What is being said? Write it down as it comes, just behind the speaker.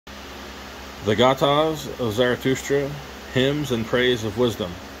The Gathas of Zarathustra, Hymns and Praise of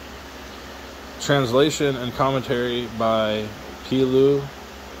Wisdom. Translation and commentary by Pilo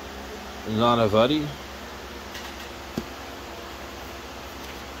Nanavutty.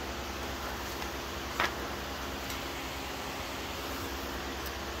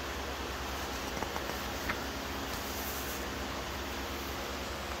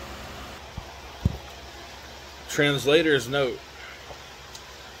 Translator's note.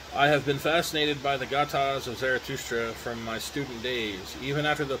 I have been fascinated by the Gathas of Zarathustra from my student days, even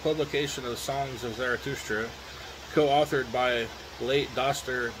after the publication of Songs of Zarathustra, co-authored by late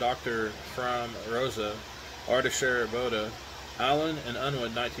Dr. from Rosa, Ardeshir Boda, Allen and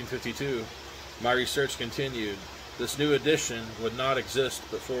Unwin, 1952. My research continued. This new edition would not exist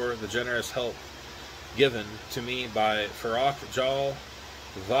but for the generous help given to me by Farrokh Jal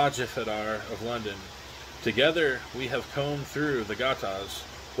Vajifadar of London. Together we have combed through the Gathas,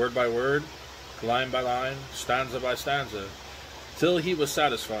 word by word, line by line, stanza by stanza, till he was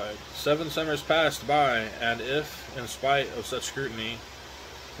satisfied. 7 summers passed by, and if, in spite of such scrutiny,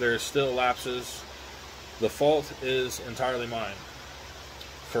 there is still lapses, the fault is entirely mine.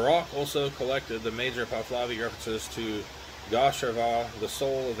 Farrokh also collected the major Pahlavi references to Gausharva, the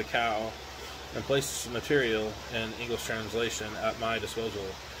soul of the cow, and placed this material in English translation at my disposal.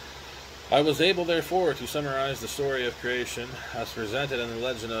 I was able, therefore, to summarize the story of creation as presented in the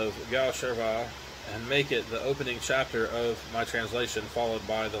legend of Gausharva and make it the opening chapter of my translation, followed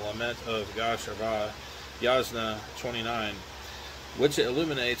by the lament of Gausharva, Yasna 29, which it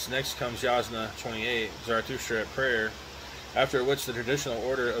illuminates. Next comes Yasna 28, Zarathustra at prayer, after which the traditional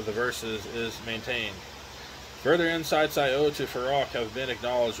order of the verses is maintained. Further insights I owe to Farrokh have been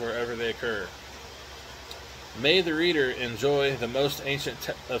acknowledged wherever they occur. May the reader enjoy the most ancient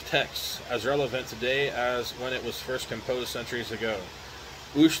of texts, as relevant today as when it was first composed centuries ago.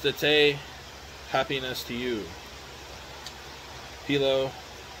 Ushtate, happiness to you. Pilo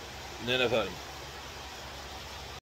Nanavutty.